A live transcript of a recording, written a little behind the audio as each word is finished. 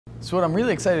So what I'm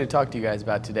really excited to talk to you guys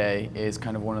about today is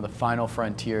kind of one of the final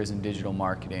frontiers in digital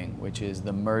marketing, which is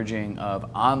the merging of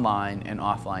online and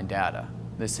offline data.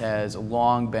 This has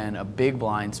long been a big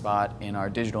blind spot in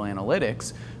our digital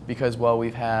analytics because while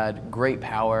we've had great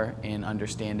power in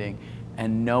understanding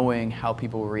and knowing how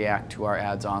people react to our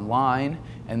ads online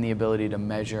and the ability to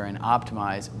measure and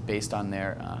optimize based on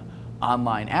their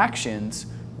online actions,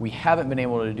 we haven't been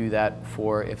able to do that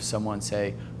for if someone,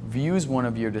 say, views one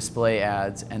of your display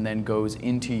ads and then goes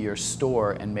into your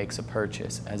store and makes a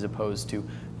purchase, as opposed to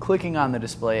clicking on the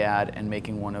display ad and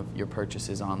making one of your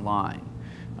purchases online.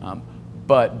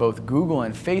 But both Google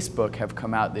and Facebook have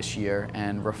come out this year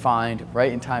and refined,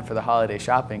 right in time for the holiday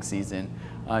shopping season,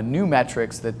 new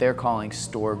metrics that they're calling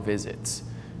store visits.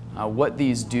 What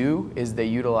these do is they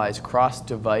utilize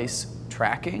cross-device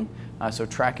tracking, so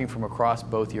tracking from across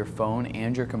both your phone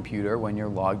and your computer when you're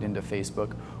logged into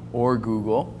Facebook or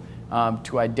Google,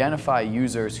 to identify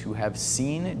users who have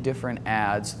seen different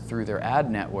ads through their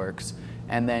ad networks,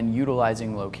 and then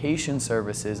utilizing location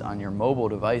services on your mobile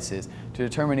devices to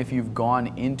determine if you've gone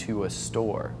into a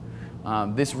store.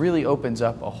 This really opens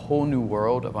up a whole new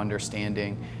world of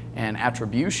understanding and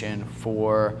attribution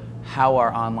for how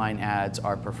our online ads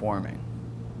are performing.